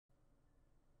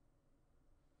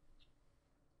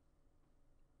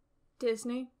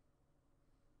Disney,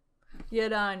 you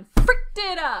done freaked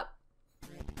it up.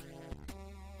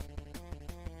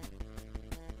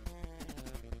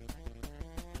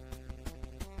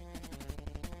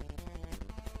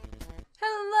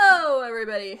 Hello,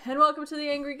 everybody, and welcome to the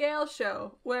Angry Gale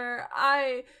Show, where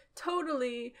I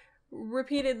totally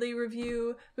repeatedly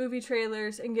review movie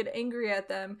trailers and get angry at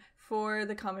them for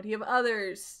the comedy of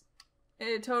others.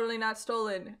 Totally not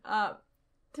stolen.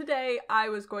 Today, I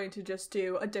was going to just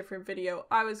do a different video.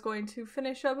 I was going to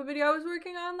finish up a video I was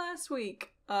working on last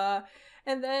week. And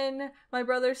then my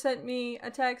brother sent me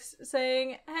a text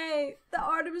saying, hey, the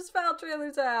Artemis Fowl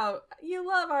trailer's out. You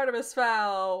love Artemis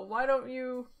Fowl. Why don't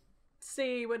you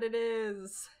see what it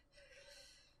is?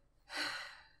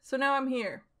 So now I'm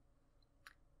here.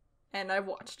 And I've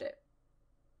watched it.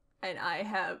 And I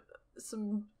have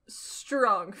some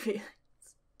strong feelings.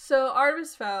 So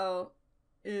Artemis Fowl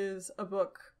is a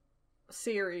book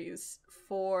series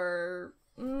for,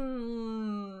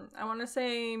 I want to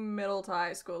say middle to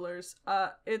high schoolers.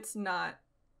 It's not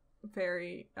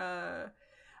very,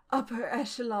 upper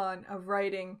echelon of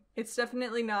writing. It's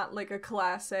definitely not like a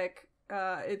classic.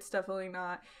 It's definitely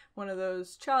not one of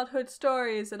those childhood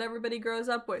stories that everybody grows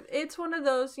up with. It's one of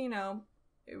those, you know,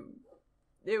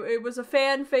 it was a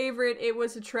fan favorite. It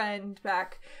was a trend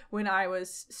back when I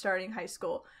was starting high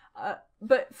school.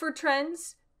 But for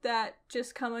trends that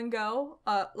just come and go,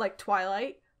 like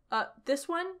Twilight, this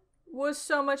one was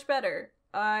so much better.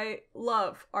 I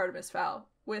love Artemis Fowl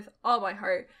with all my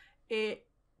heart. It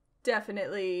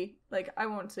definitely, like, I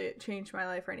won't say it changed my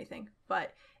life or anything,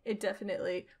 but it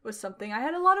definitely was something I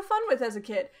had a lot of fun with as a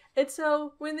kid. And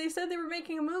so when they said they were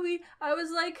making a movie, I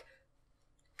was like,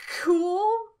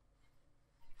 cool.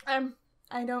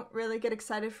 I don't really get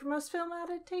excited for most film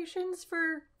adaptations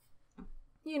for,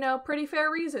 you know, pretty fair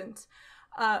reasons.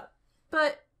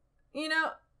 But, you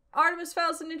know, Artemis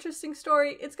Fowl's an interesting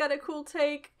story. It's got a cool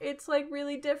take. It's, like,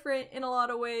 really different in a lot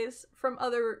of ways from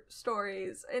other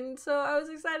stories. And so I was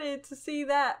excited to see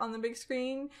that on the big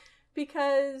screen,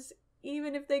 because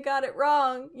even if they got it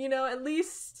wrong, you know, at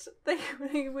least they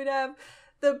would have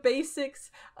the basics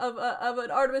of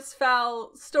an Artemis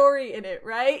Fowl story in it,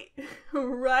 right?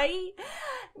 Right?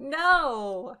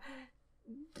 No.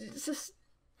 Just,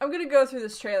 I'm gonna go through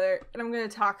this trailer, and I'm gonna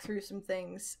talk through some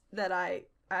things that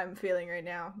I'm feeling right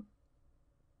now.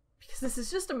 Because this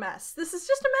is just a mess. This is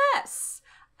just a mess!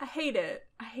 I hate it.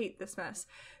 I hate this mess.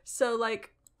 So,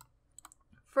 like,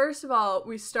 first of all,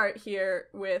 we start here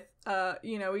with,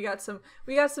 you know, we got some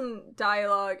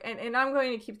dialogue, and I'm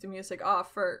going to keep the music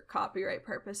off for copyright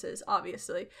purposes,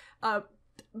 obviously. But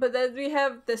then we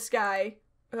have this guy,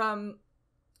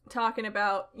 talking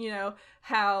about, you know,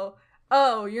 how,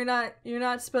 oh, you're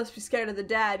not supposed to be scared of the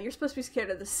dad, you're supposed to be scared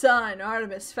of the son,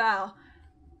 Artemis Fowl.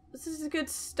 This is a good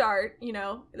start, you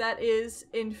know, that is,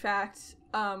 in fact,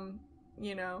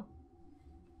 you know,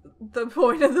 the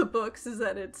point of the books is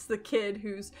that it's the kid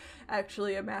who's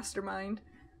actually a mastermind.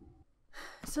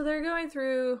 So they're going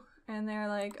through, and they're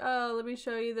like, oh, let me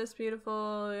show you this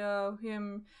beautiful, you know,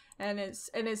 him and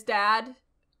his dad,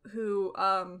 who,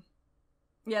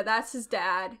 yeah, that's his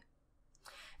dad.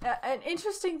 An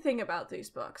interesting thing about these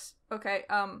books, okay,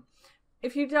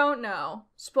 if you don't know,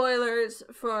 spoilers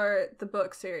for the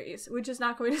book series, which is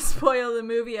not going to spoil the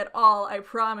movie at all, I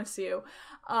promise you,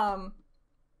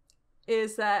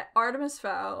 is that Artemis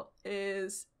Fowl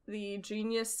is the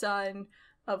genius son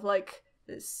of, like,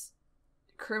 this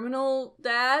criminal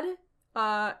dad,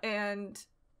 and,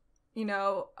 you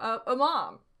know, a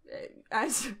mom,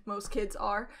 as most kids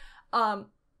are,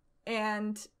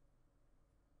 and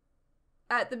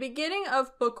at the beginning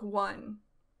of book 1,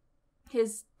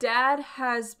 his dad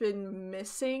has been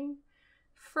missing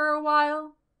for a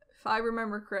while, if I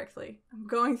remember correctly. I'm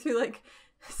going through, like,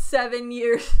 7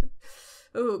 years,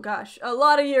 oh gosh, a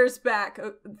lot of years back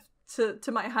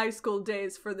to my high school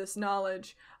days for this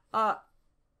knowledge. But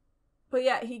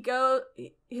yeah,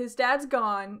 his dad's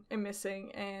gone and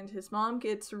missing, and his mom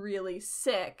gets really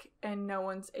sick, and no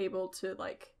one's able to,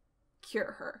 like,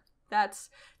 cure her. That's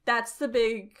the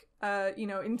big, you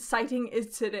know, inciting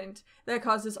incident that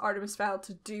causes Artemis Fowl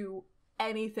to do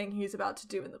anything he's about to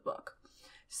do in the book.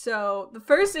 So the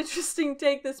first interesting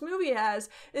take this movie has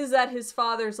is that his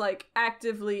father's, like,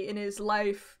 actively in his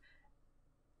life,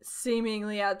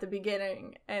 seemingly at the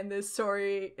beginning, and this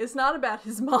story is not about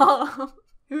his mom,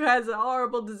 who has a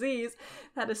horrible disease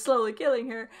that is slowly killing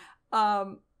her.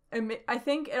 And I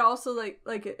think it also,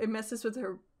 like it messes with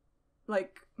her,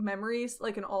 like, memories,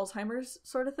 like an Alzheimer's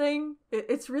sort of thing.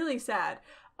 It's really sad.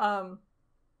 But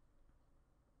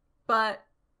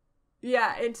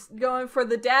yeah, it's going for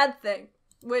the dad thing,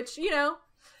 which, you know,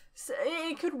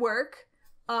 it could work.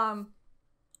 The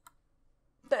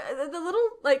little,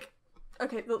 like,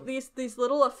 okay, these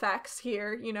little effects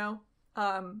here, you know,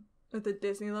 with the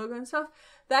Disney logo and stuff,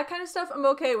 that kind of stuff I'm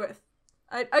okay with.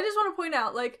 I just want to point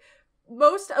out, like,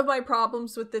 most of my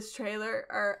problems with this trailer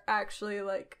are actually,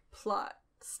 like, plot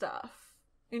stuff.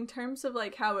 In terms of,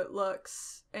 like, how it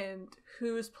looks and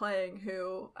who's playing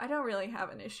who, I don't really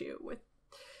have an issue with.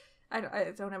 I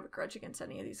don't have a grudge against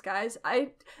any of these guys.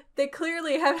 They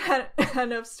clearly haven't had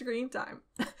enough screen time.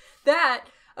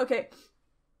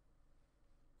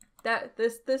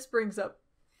 This brings up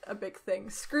a big thing.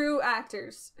 Screw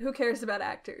actors. Who cares about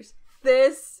actors?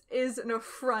 This is an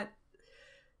affront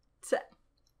to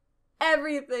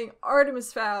everything.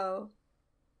 Artemis Fowl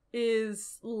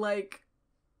is like,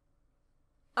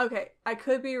 okay, I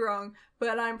could be wrong,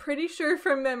 but I'm pretty sure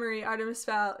from memory Artemis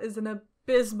Fowl is an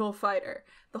abysmal fighter.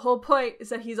 The whole point is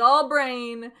that he's all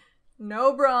brain,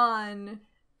 no brawn,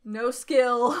 no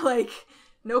skill, like,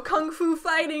 no kung fu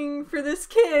fighting for this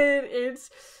kid. It's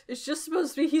just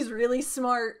supposed to be he's really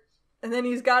smart, and then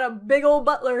he's got a big old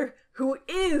butler who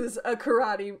is a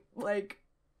karate, like,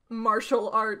 martial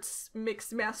arts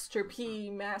mixed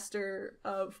master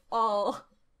of all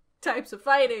types of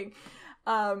fighting.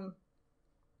 And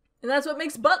that's what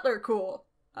makes Butler cool.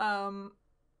 And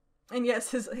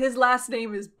yes, his last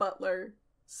name is Butler,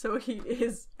 so he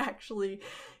is actually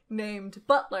named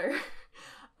Butler.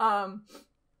 God,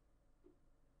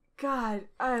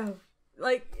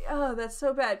 that's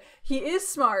so bad. He is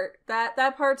smart.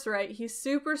 That part's right. He's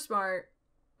super smart.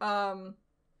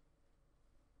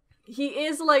 He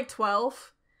is like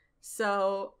 12,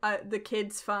 so the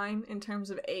kid's fine in terms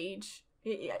of age.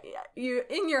 You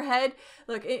in your head,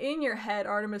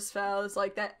 Artemis Fowl is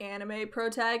like that anime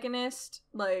protagonist,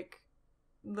 like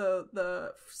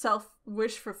the self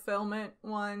wish fulfillment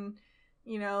one,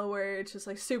 you know, where it's just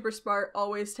like super smart,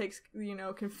 always takes, you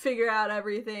know, can figure out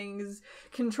everything,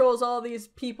 controls all these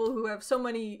people who have so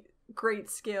many great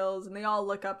skills and they all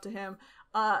look up to him.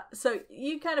 So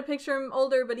you kind of picture him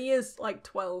older, but he is like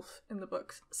 12 in the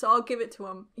books, so I'll give it to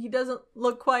him. He doesn't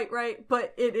look quite right,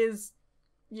 but it is,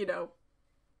 you know,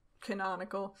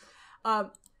 canonical.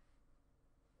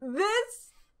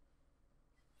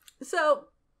 So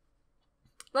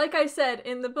like I said,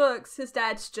 in the books, his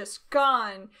dad's just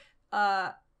gone,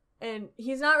 and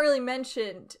he's not really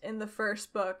mentioned in the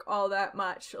first book all that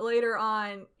much. Later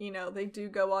on, you know, they do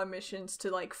go on missions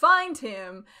to, like, find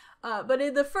him, but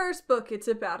in the first book, it's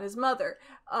about his mother.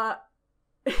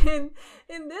 In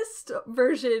this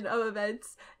version of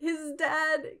events, his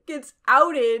dad gets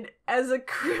outed as a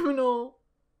criminal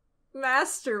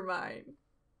mastermind.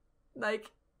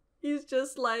 Like, he's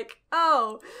just like,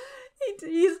 oh,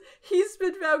 he's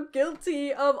been found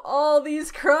guilty of all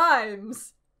these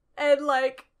crimes, and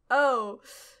like, oh,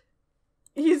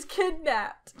 he's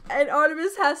kidnapped, and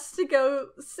Artemis has to go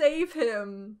save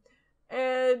him,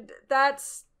 and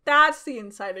that's the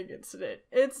inciting incident.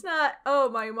 It's not, oh,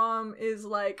 my mom is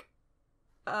like,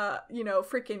 you know,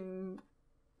 freaking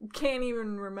can't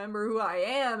even remember who I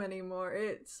am anymore.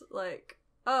 It's like,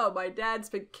 oh, my dad's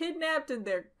been kidnapped and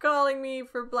they're calling me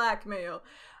for blackmail.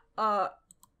 And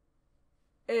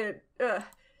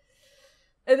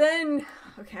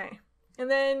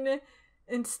then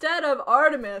instead of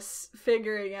Artemis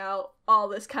figuring out all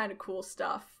this kind of cool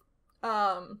stuff,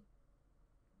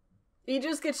 he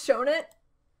just gets shown it.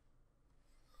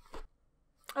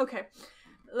 Okay,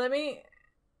 let me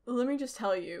just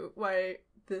tell you why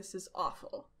this is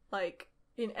awful. Like,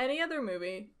 in any other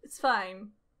movie, it's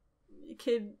fine. The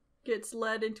kid gets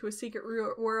led into a secret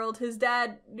world his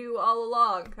dad knew all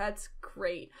along. That's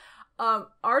great.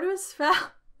 Artemis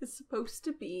Fowl is supposed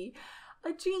to be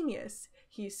a genius.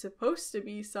 He's supposed to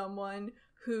be someone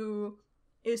who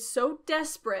is so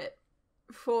desperate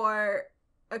for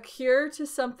a cure to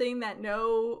something that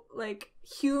no, like,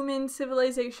 human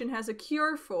civilization has a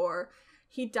cure for.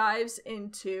 He dives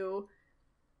into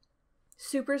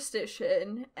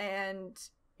superstition and,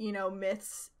 you know,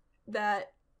 myths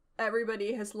that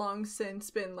everybody has long since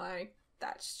been like,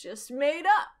 that's just made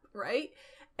up, right?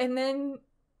 And then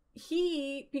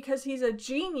he, because he's a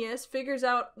genius, figures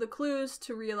out the clues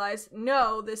to realize,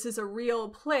 no, this is a real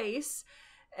place,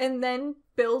 and then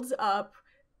builds up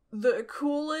the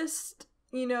coolest,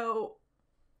 you know,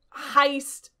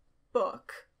 heist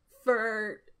book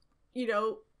for, you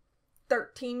know,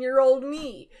 13-year-old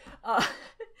me.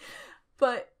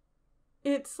 But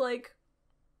it's like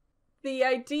the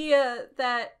idea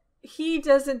that he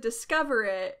doesn't discover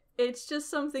it, it's just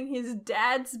something his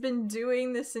dad's been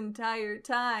doing this entire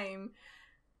time.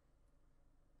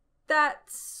 That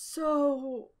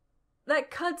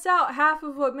cuts out half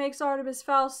of what makes Artemis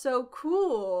Fowl so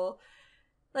cool.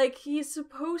 Like, he's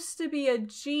supposed to be a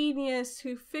genius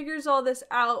who figures all this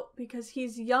out because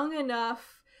he's young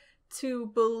enough to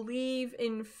believe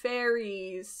in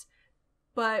fairies,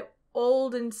 but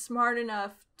old and smart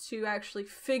enough to actually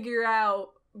figure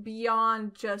out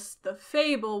beyond just the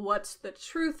fable what's the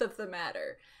truth of the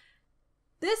matter.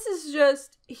 This is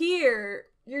just, here,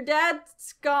 your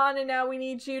dad's gone and now we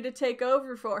need you to take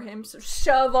over for him, so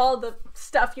shove all the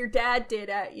stuff your dad did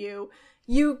at you.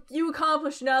 You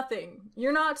accomplish nothing.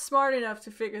 You're not smart enough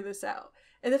to figure this out.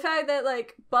 And the fact that,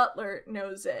 like, Butler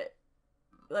knows it,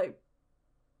 like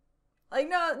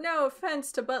no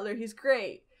offense to Butler, he's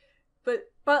great,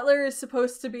 but Butler is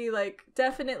supposed to be, like,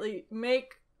 definitely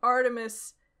make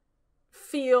Artemis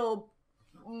feel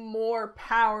more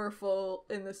powerful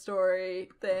in the story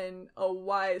than a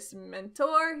wise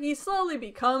mentor. He slowly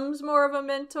becomes more of a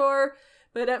mentor,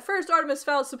 but at first Artemis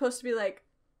Fowl is supposed to be, like,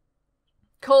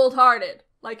 cold-hearted.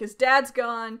 Like, his dad's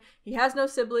gone, he has no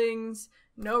siblings,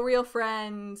 no real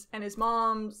friends, and his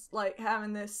mom's, like,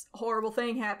 having this horrible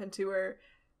thing happen to her.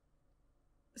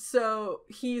 So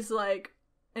he's, like,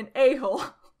 an a-hole.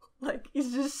 Like,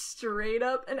 he's just straight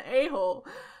up an a-hole.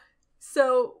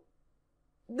 So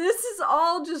this is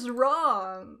all just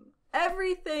wrong.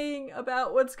 Everything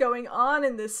about what's going on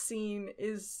in this scene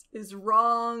is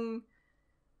wrong.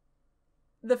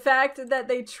 The fact that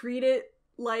they treat it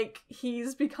like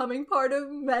he's becoming part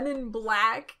of Men in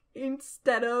Black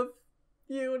instead of,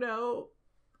 you know,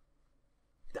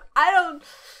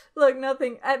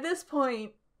 nothing. At this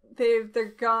point,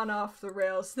 they're gone off the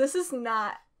rails. This is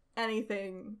not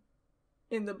anything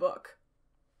in the book.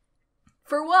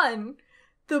 For one,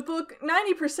 the book,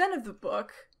 90% of the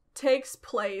book takes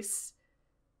place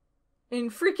in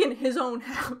freaking his own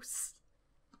house.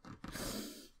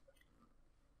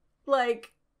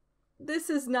 Like, this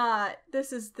is so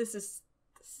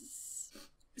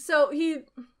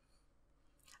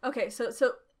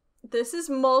this is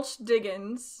Mulch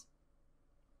Diggins,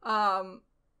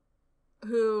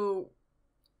 who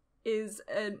is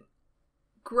a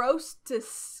gross,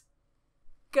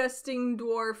 disgusting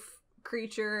dwarf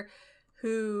creature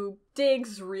who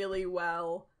digs really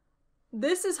well.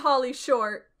 This is Holly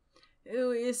Short,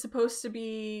 who is supposed to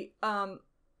be,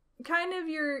 kind of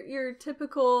your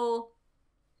typical,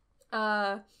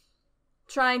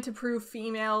 trying to prove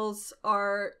females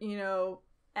are, you know,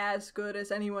 as good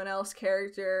as anyone else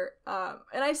character.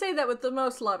 And I say that with the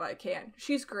most love I can.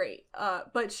 She's great.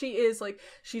 But she is, like,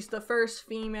 she's the first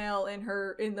female in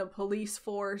the police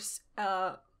force,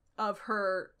 of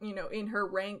her, you know, in her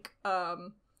rank.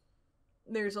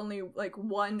 There's only, like,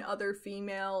 one other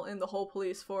female in the whole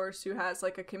police force who has,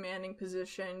 like, a commanding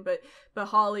position, but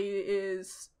Holly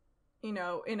is, you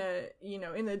know, in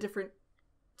a different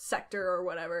sector or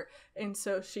whatever, and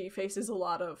so she faces a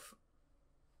lot of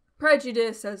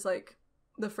prejudice as, like,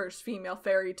 the first female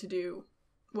fairy to do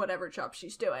whatever job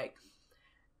she's doing.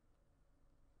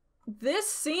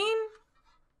 This scene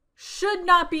should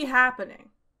not be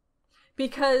happening,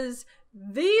 because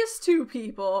these two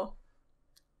people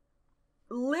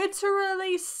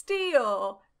literally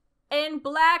steal and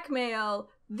blackmail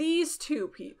these two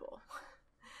people.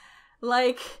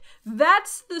 Like,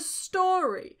 that's the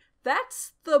story.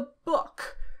 That's the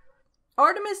book.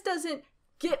 Artemis doesn't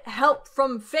get help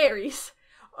from fairies.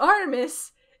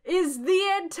 Artemis is the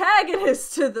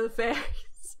antagonist to the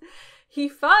fairies. He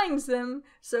finds them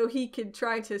so he can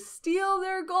try to steal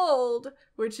their gold,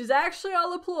 which is actually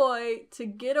all a ploy to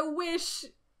get a wish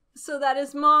so that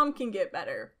his mom can get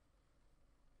better.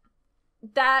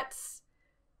 That's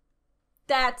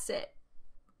it.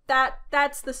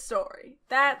 That's the story.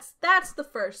 That's the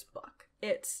first book.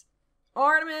 It's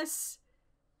Artemis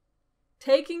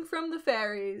taking from the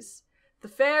fairies. The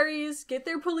fairies get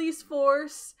their police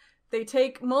force. They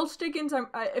take Mulch Dickens,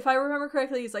 if I remember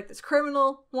correctly, he's like this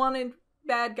criminal, wanted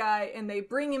bad guy, and they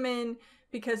bring him in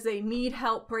because they need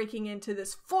help breaking into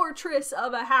this fortress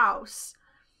of a house.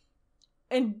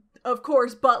 And, of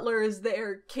course, Butler is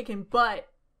there kicking butt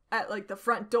at, like, the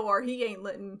front door. He ain't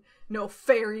letting no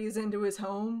fairies into his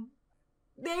home.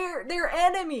 They're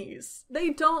enemies.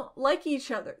 They don't like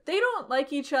each other. They don't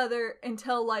like each other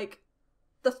until, like,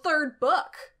 the third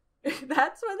book.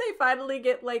 That's when they finally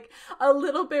get, like, a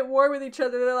little bit warm with each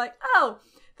other. They're like, oh,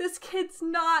 this kid's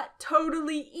not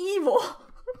totally evil.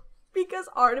 Because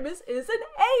Artemis is an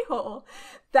a-hole.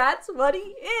 That's what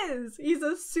he is. He's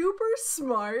a super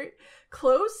smart,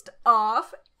 closed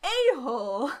off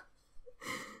a-hole.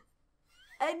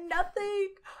 And nothing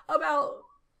about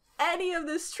any of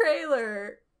this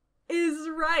trailer is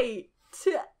right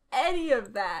to any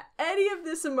of that. Any of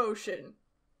this emotion.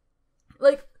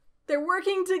 Like, they're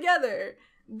working together.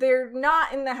 They're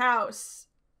not in the house.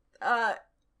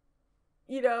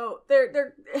 you know,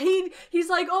 he's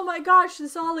like, oh my gosh,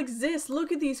 this all exists.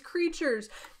 Look at these creatures.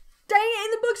 Dang it,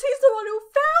 in the books, he's the one who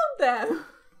found them.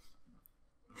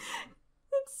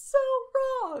 It's so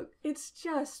wrong. It's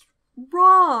just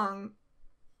wrong.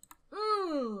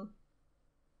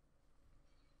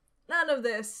 None of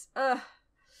this. Oh,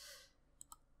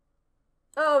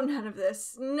 none of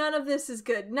this. None of this is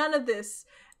good. None of this.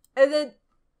 And then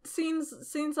scenes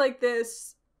like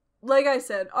this, like I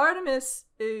said, Artemis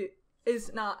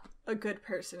is not a good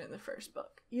person in the first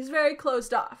book. He's very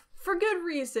closed off. For good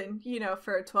reason, you know,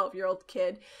 for a 12-year-old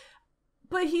kid.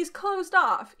 But he's closed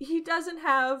off. He doesn't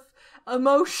have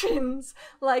emotions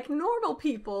like normal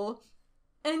people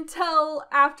until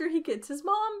after he gets his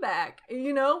mom back.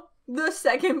 You know, the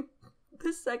second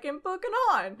book and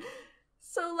on.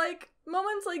 So, like,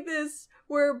 moments like this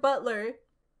where Butler,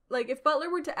 like, if Butler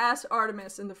were to ask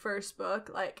Artemis in the first book,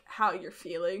 like, how you're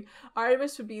feeling,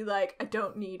 Artemis would be like, I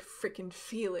don't need freaking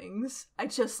feelings. I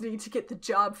just need to get the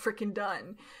job freaking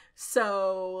done.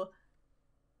 So,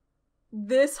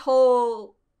 this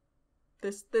whole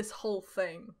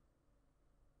thing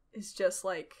is just,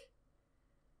 like,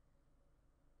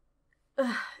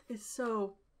 it's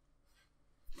so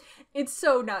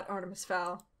not Artemis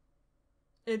Fowl.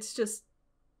 It's just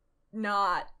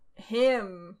not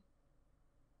him.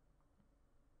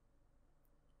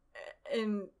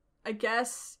 And I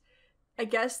guess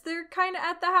they're kind of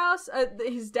at the house.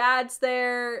 His dad's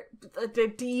there. The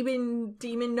demon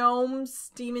gnomes,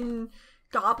 demon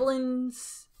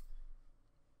goblins.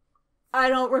 I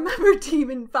don't remember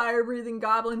demon fire-breathing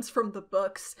goblins from the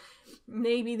books.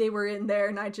 Maybe they were in there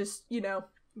and I just, you know,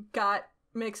 got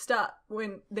mixed up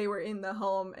when they were in the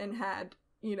home and had,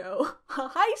 you know, a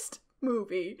heist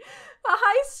movie. A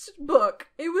heist book.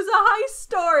 It was a heist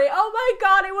story. Oh my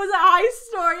god, it was a heist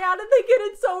story. How did they get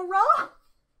it so wrong?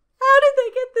 How did they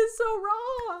get this so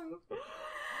wrong?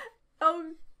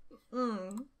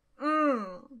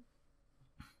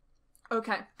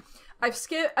 Okay. I've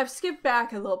skipped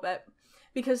back a little bit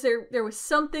because there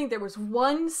was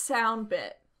one sound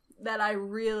bit that I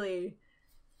really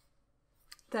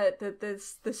that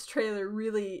this trailer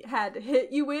really had to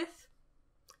hit you with.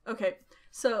 Okay,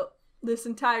 so this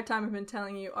entire time I've been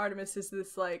telling you Artemis is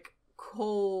this, like,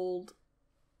 cold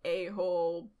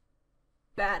a-hole,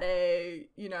 bad A,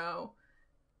 you know.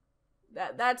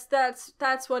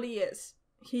 That's what he is.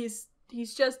 He's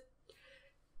just,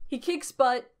 he kicks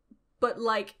butt, but,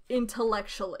 like,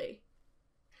 intellectually.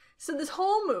 So this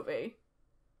whole movie,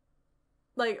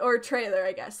 like, or trailer,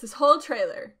 I guess, this whole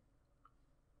trailer,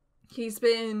 he's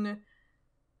been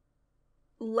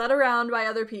led around by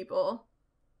other people.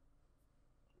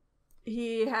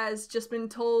 He has just been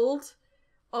told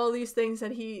all these things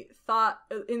that he thought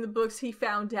in the books he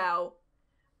found out.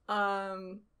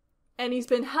 And he's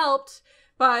been helped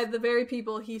by the very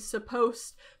people he's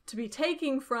supposed to be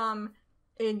taking from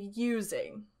and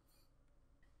using.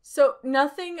 So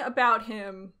nothing about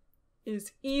him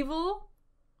is evil.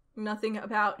 Nothing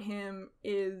about him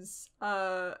is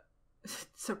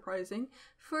surprising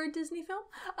for a Disney film.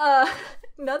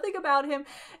 Nothing about him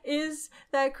is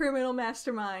that criminal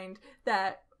mastermind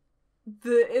that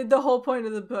the whole point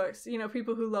of the books, you know,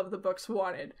 people who love the books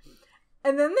wanted.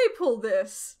 And then they pull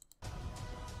this.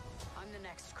 I'm the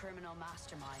next criminal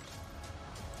mastermind.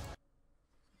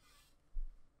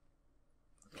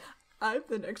 I'm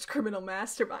the next criminal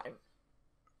mastermind.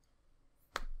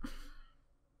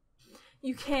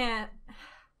 You can't...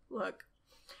 Look,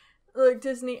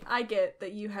 Disney, I get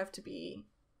that you have to be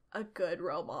a good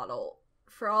role model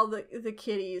for all the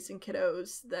kiddies and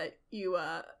kiddos that you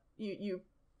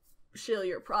shill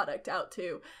your product out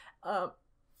to.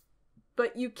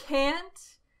 But you can't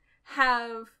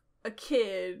have a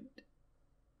kid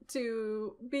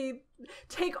to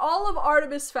take all of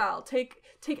Artemis Fowl, take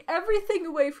everything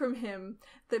away from him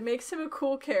that makes him a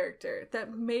cool character,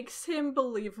 that makes him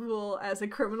believable as a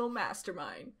criminal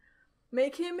mastermind.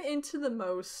 Make him into the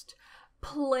most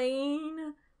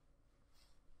plain,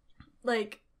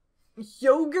 like,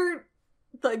 yogurt,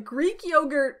 like Greek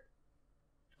yogurt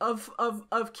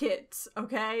of kids,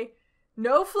 okay?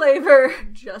 No flavor,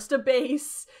 just a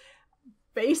basic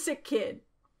kid.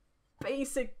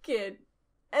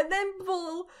 And then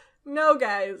no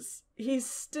guys, he's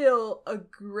still a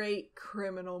great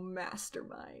criminal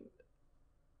mastermind.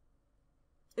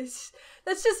 That's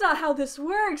just not how this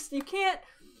works. You can't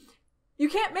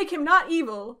make him not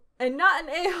evil and not an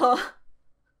a-hole,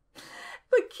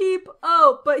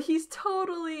 but he's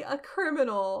totally a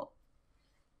criminal.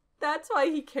 That's why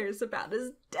he cares about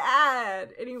his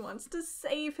dad, and he wants to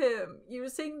save him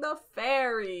using the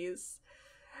fairies.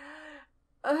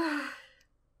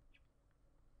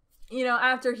 You know,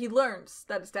 after he learns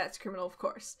that his dad's a criminal, of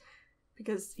course.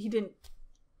 Because he didn't...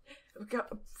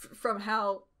 From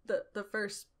how the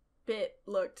first bit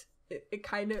looked, it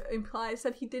kind of implies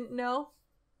that he didn't know.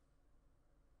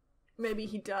 Maybe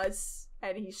he does,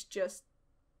 and he's just,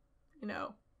 you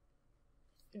know,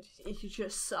 he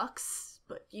just sucks.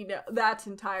 But, you know, that's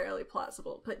entirely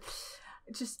plausible. But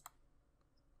just...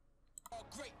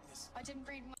 I didn't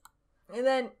read my...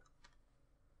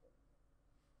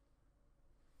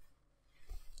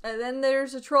 And then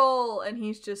there's a troll, and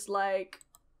he's just like,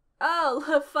 oh,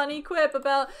 a funny quip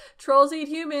about trolls eat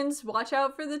humans, watch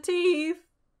out for the teeth.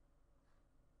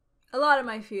 A lot of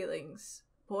my feelings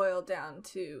boil down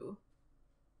to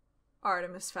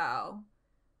Artemis Fowl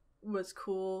was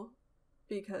cool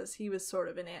because he was sort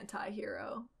of an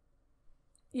anti-hero.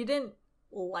 You didn't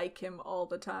like him all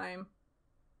the time,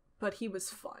 but he was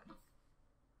fun.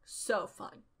 So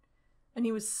fun. And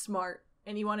he was smart.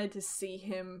 And you wanted to see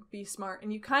him be smart.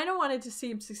 And you kind of wanted to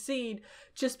see him succeed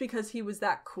just because he was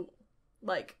that cool.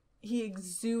 Like, he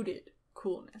exuded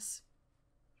coolness.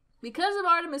 Because of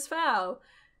Artemis Fowl,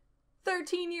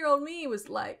 13-year-old me was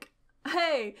like,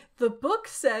 hey, the book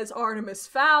says Artemis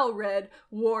Fowl read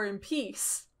War and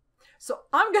Peace. So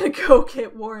I'm gonna go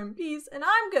get War and Peace, and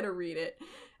I'm gonna read it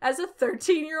as a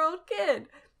 13-year-old kid.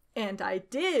 And I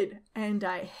did, and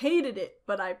I hated it,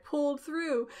 but I pulled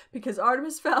through because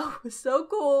Artemis Fowl was so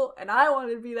cool, and I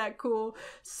wanted to be that cool,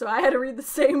 so I had to read the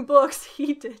same books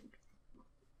he did.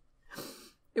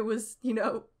 It was, you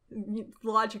know, the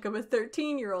logic of a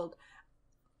 13-year-old.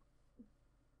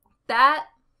 That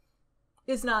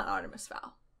is not Artemis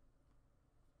Fowl.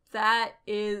 That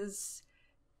is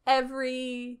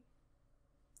every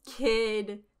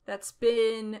kid that's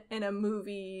been in a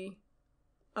movie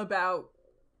about,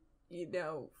 you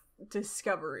know,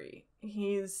 discovery.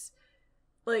 He's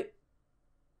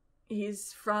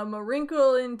from A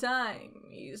Wrinkle in Time.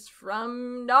 He's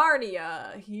from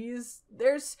Narnia. He's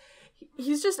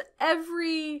just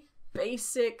every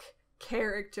basic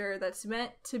character that's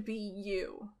meant to be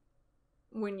you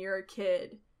when you're a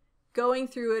kid, going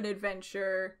through an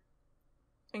adventure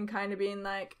and kind of being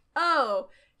like, oh,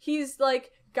 he's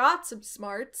like got some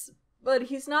smarts, but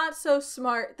he's not so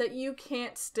smart that you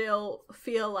can't still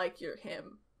feel like you're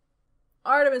him.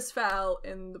 Artemis Fowl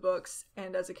in the books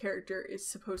and as a character is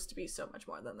supposed to be so much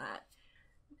more than that.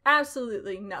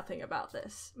 Absolutely nothing about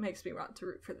this makes me want to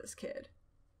root for this kid.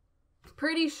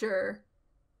 Pretty sure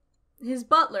his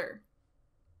butler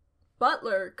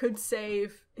could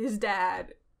save his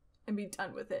dad and be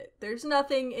done with it. There's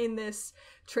nothing in this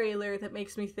trailer that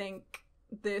makes me think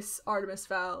this Artemis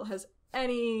Fowl has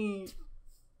any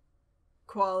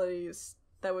qualities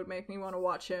that would make me want to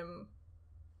watch him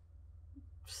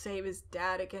save his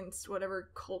dad against whatever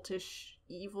cultish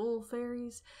evil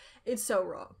fairies. It's so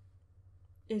wrong.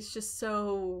 It's just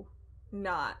so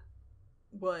not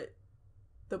what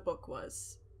the book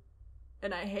was.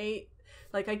 And I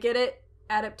get it,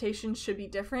 adaptations should be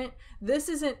different. This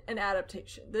isn't an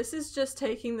adaptation. This is just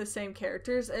taking the same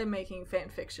characters and making fan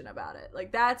fiction about it.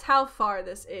 Like, that's how far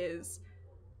this is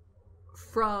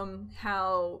from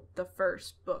how the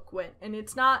first book went. And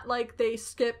it's not like they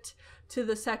skipped to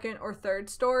the second or third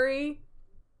story.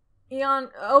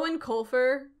 Owen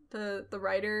Colfer, the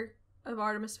writer of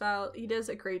Artemis Fowl, he does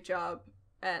a great job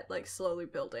at like slowly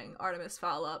building Artemis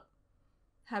Fowl up.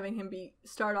 Having him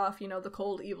start off, you know, the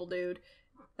cold evil dude,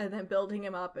 and then building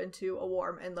him up into a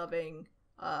warm and loving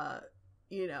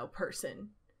you know, person.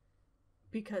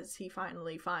 Because he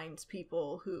finally finds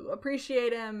people who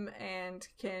appreciate him and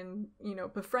can, you know,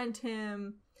 befriend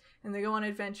him, and they go on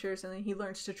adventures, and then he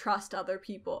learns to trust other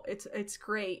people. It's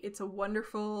great. It's a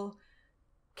wonderful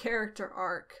character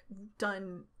arc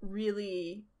done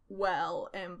really well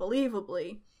and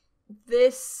believably.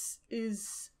 This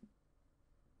is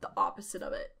the opposite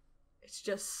of it. It's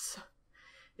just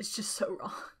so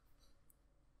wrong.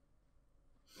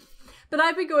 But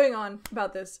I've been going on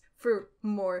about this for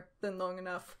more than long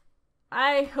enough.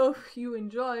 I hope you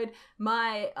enjoyed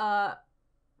my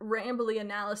rambly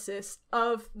analysis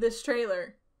of this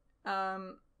trailer.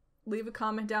 Leave a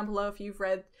comment down below if you've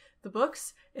read the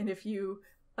books and if you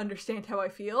understand how I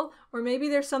feel. Or maybe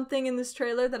there's something in this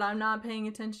trailer that I'm not paying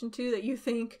attention to that you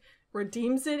think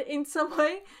redeems it in some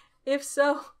way. If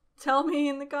so, tell me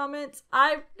in the comments.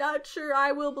 I'm not sure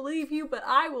I will believe you, but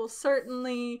I will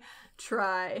certainly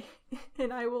try.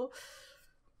 And I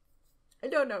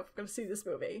don't know if I'm gonna see this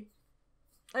movie.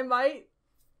 I might,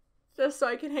 just so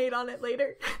I can hate on it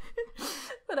later.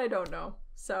 But I don't know.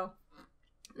 So,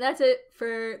 that's it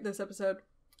for this episode.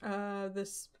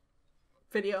 This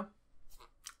video.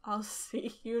 I'll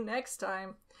see you next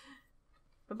time.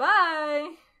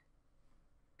 Bye-bye!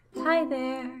 Hi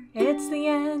there, it's the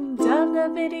end of the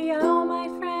video, my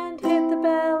friend. Hit the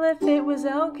bell if it was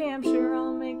okay, I'm sure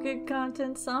I'll make good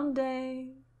content someday.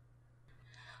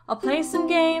 I'll play some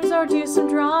games or do some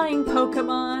drawing,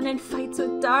 Pokemon and fights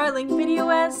with darling, video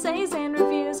essays and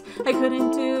reviews. I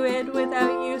couldn't do it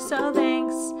without you, so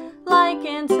thanks, like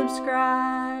and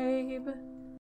subscribe.